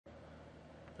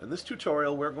In this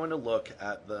tutorial, we're going to look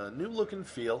at the new look and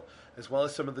feel, as well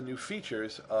as some of the new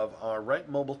features of our Write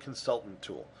Mobile Consultant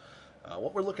tool.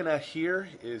 What we're looking at here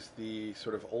is the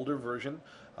sort of older version,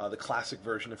 the classic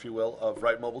version, if you will, of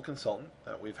Write Mobile Consultant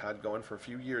that we've had going for a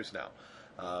few years now.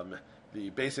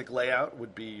 The basic layout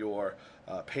would be your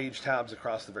page tabs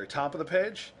across the very top of the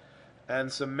page,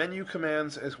 and some menu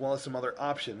commands as well as some other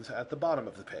options at the bottom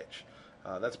of the page.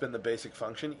 That's been the basic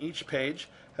function. Each page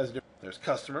has there's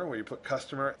customer, where you put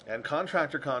customer and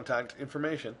contractor contact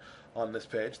information on this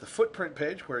page. The footprint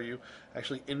page, where you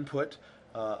actually input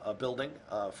a building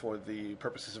for the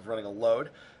purposes of running a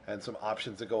load, and some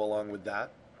options that go along with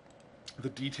that. The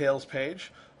details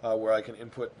page, where I can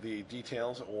input the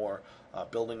details or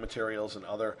building materials and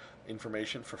other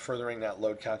information for furthering that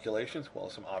load calculation, as well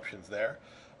as some options there.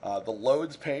 The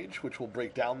loads page, which will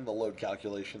break down the load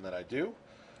calculation that I do.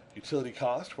 Utility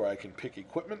cost, where I can pick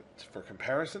equipment for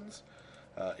comparisons.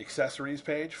 Accessories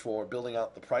page for building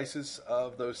out the prices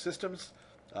of those systems.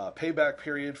 Payback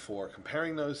period for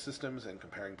comparing those systems and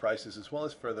comparing prices, as well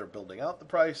as further building out the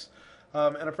price.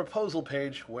 And a proposal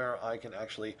page where I can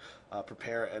actually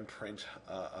prepare and print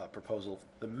a proposal.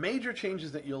 The major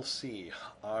changes that you'll see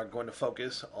are going to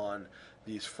focus on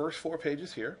these first four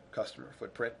pages here: customer,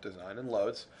 footprint, design, and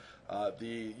loads.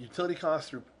 The utility cost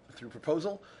through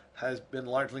proposal has been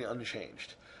largely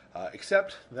unchanged,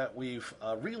 except that we've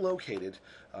relocated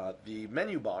the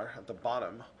menu bar at the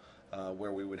bottom,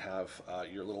 where we would have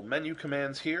your little menu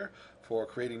commands here for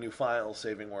creating new files,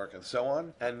 saving work, and so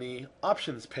on, and the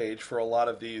options page for a lot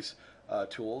of these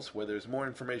tools where there's more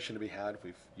information to be had.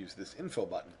 We've used this info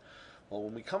button. Well,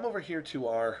 when we come over here to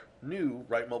our new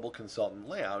Write Mobile Consultant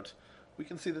layout, we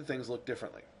can see that things look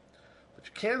differently. But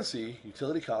you can see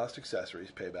utility cost,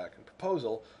 accessories, payback, and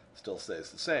proposal still stays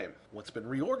the same. What's been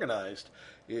reorganized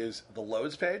is the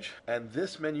loads page and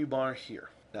this menu bar here.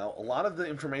 Now, a lot of the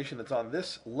information that's on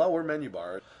this lower menu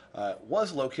bar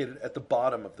was located at the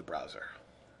bottom of the browser.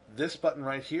 This button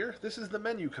right here, this is the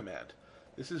menu command.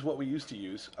 This is what we used to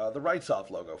use the Wrightsoft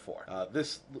logo for.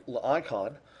 This little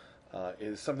icon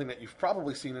is something that you've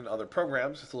probably seen in other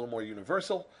programs. It's a little more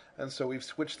universal, and so we've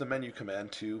switched the menu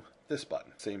command to this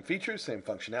button. Same features, same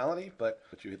functionality, but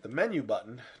you hit the menu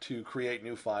button to create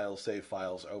new files, save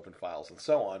files, open files, and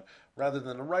so on, rather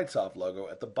than the Wrightsoft logo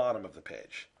at the bottom of the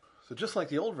page. So just like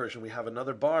the old version, we have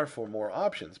another bar for more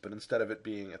options, but instead of it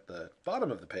being at the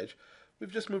bottom of the page, we've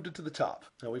just moved it to the top.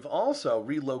 Now, we've also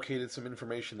relocated some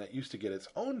information that used to get its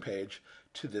own page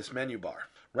to this menu bar.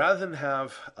 Rather than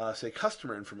have, say,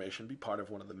 customer information be part of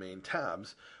one of the main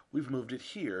tabs, we've moved it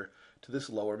here to this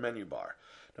lower menu bar.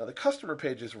 Now, the customer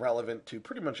page is relevant to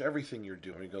pretty much everything you're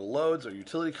doing. When you go to loads or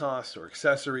utility costs or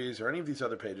accessories or any of these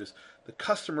other pages, the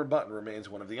customer button remains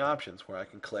one of the options where I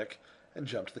can click and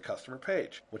jump to the customer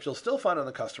page. What you'll still find on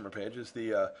the customer page is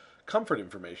the comfort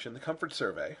information, the comfort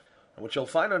survey. And what you'll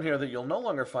find on here that you'll no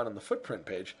longer find on the footprint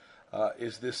page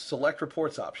is this select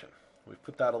reports option. We've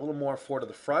put that a little more forward to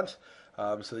the front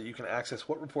so that you can access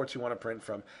what reports you want to print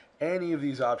from any of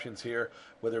these options here,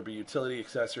 whether it be utility,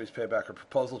 accessories, payback, or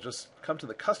proposal. Just come to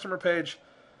the customer page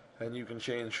and you can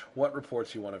change what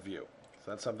reports you want to view.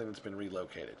 So that's something that's been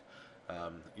relocated.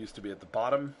 It used to be at the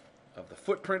bottom of the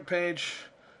footprint page,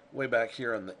 way back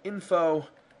here on the info.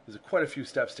 There's quite a few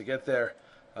steps to get there.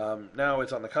 Now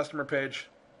it's on the customer page,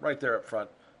 right there up front,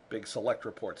 big select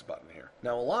reports button here.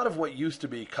 Now, a lot of what used to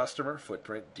be customer,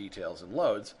 footprint, details, and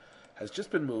loads has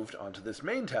just been moved onto this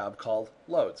main tab called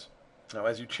loads. Now,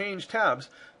 as you change tabs,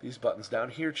 these buttons down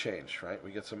here change, right?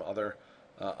 We get some other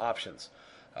options.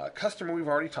 Customer we've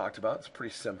already talked about. It's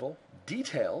pretty simple.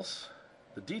 Details,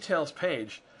 the details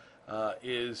page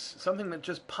is something that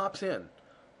just pops in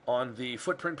on the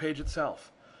footprint page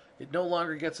itself. It no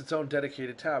longer gets its own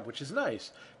dedicated tab, which is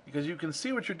nice because you can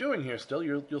see what you're doing here still.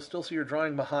 You'll still see your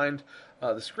drawing behind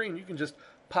the screen. You can just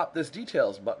pop this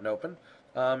details button open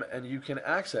and you can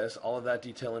access all of that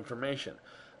detail information.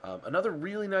 Another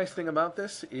really nice thing about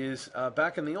this is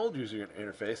back in the old user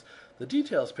interface, the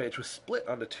details page was split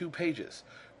onto two pages.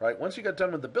 Right? Once you got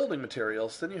done with the building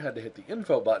materials, then you had to hit the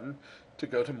info button to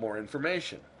go to more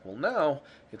information. Well, now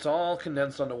it's all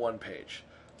condensed onto one page.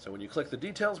 So when you click the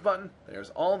details button, there's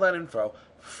all that info,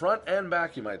 front and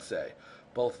back, you might say.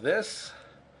 Both this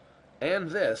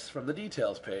and this from the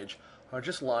details page are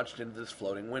just launched into this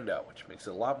floating window, which makes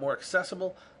it a lot more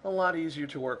accessible, a lot easier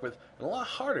to work with, and a lot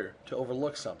harder to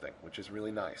overlook something, which is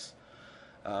really nice.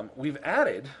 We've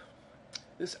added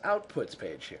this outputs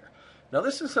page here. Now,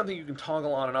 this is something you can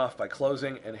toggle on and off by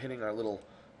closing and hitting our little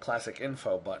classic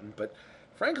info button, but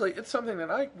frankly, it's something that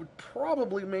I would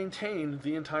probably maintain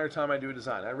the entire time I do a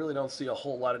design. I really don't see a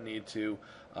whole lot of need to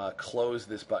close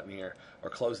this button here, or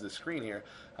close this screen here,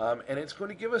 and it's going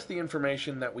to give us the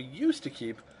information that we used to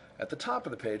keep at the top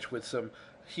of the page with some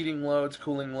heating loads,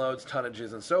 cooling loads,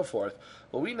 tonnages, and so forth.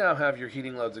 Well, we now have your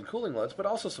heating loads and cooling loads, but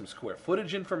also some square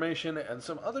footage information and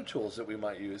some other tools that we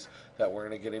might use that we're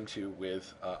going to get into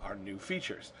with our new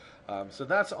features. So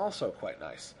that's also quite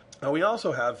nice. Now we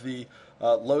also have the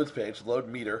loads page, load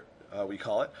meter, we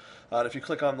call it. And if you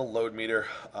click on the load meter,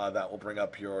 that will bring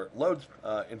up your loads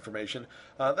information.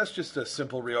 That's just a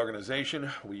simple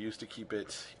reorganization. We used to keep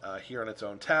it here in its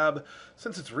own tab.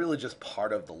 Since it's really just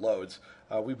part of the loads,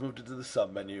 we moved it to the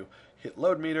sub-menu, hit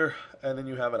load meter, and then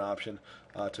you have an option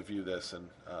to view this and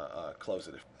close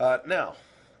it. Now,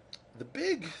 the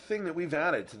big thing that we've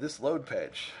added to this load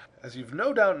page, as you've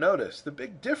no doubt noticed, the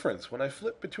big difference when I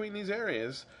flip between these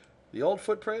areas, the old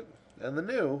footprint and the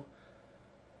new,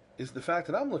 is the fact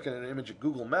that I'm looking at an image of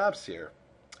Google Maps here,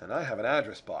 and I have an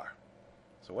address bar.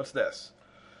 So what's this?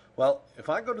 Well, if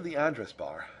I go to the address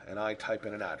bar and I type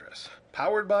in an address,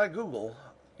 powered by Google,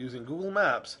 using Google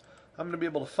Maps, I'm going to be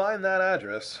able to find that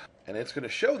address, and it's going to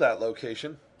show that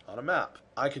location on a map.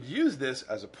 I could use this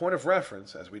as a point of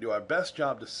reference as we do our best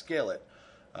job to scale it.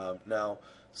 Now,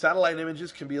 satellite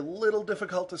images can be a little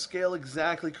difficult to scale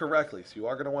exactly correctly, so you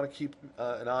are going to want to keep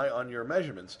an eye on your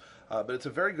measurements. But it's a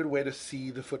very good way to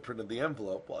see the footprint of the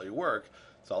envelope while you work.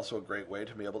 It's also a great way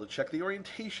to be able to check the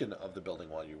orientation of the building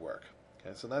while you work.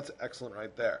 Okay, so that's excellent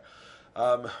right there.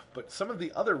 But some of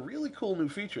the other really cool new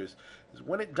features is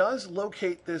when it does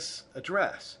locate this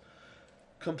address,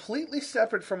 completely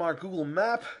separate from our Google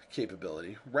Map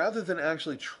capability, rather than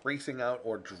actually tracing out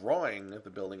or drawing the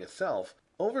building itself,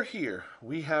 over here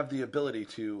we have the ability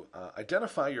to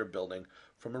identify your building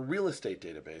from a real estate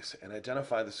database and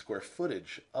identify the square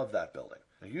footage of that building.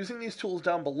 Now, using these tools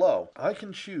down below, I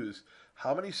can choose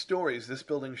how many stories this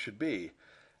building should be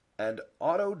and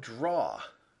auto-draw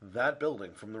that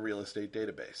building from the real estate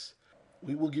database.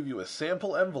 We will give you a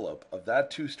sample envelope of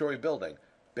that 2-story building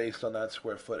based on that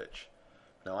square footage.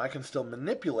 Now, I can still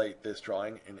manipulate this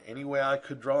drawing in any way I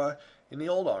could draw in the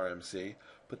old RMC,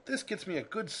 but this gets me a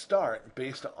good start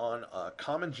based on a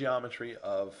common geometry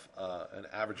of an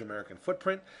average American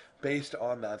footprint based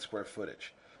on that square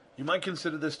footage. You might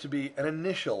consider this to be an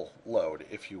initial load,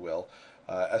 if you will,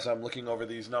 as I'm looking over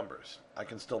these numbers. I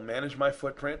can still manage my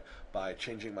footprint by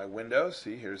changing my windows.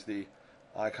 See, here's the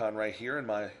icon right here in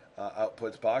my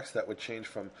outputs box that would change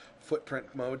from footprint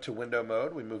mode to window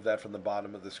mode. We move that from the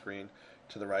bottom of the screen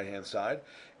to the right-hand side.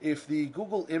 If the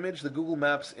Google image, the Google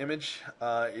Maps image,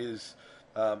 is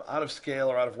out of scale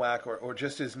or out of whack or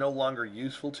just is no longer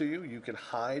useful to you, you can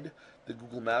hide the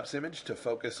Google Maps image to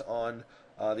focus on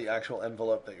the actual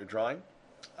envelope that you're drawing.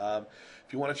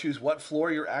 If you want to choose what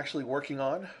floor you're actually working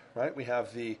on, right, we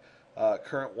have the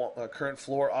current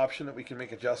floor option that we can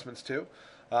make adjustments to.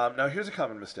 Now here's a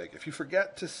common mistake. If you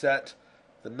forget to set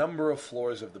the number of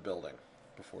floors of the building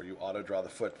before you auto-draw the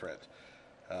footprint,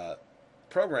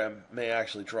 program may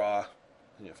actually draw,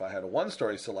 if I had a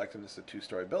 1-story select and this is a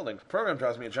 2-story building, the program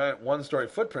draws me a giant 1-story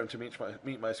footprint to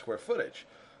meet my square footage.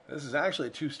 This is actually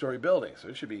a 2-story building, so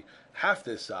it should be half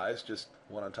this size, just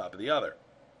one on top of the other.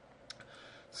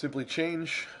 Simply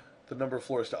change the number of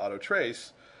floors to auto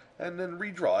trace and then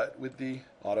redraw it with the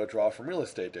auto draw from real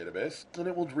estate database, and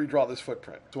it will redraw this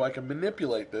footprint. So I can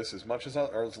manipulate this as much as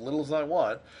or as little as I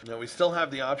want. Now we still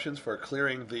have the options for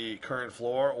clearing the current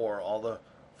floor or all the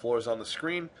floors on the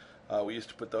screen. We used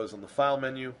to put those on the file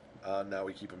menu. Now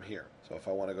we keep them here. So if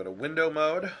I want to go to window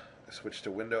mode, I switch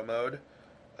to window mode,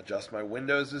 adjust my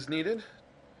windows as needed,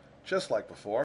 just like before.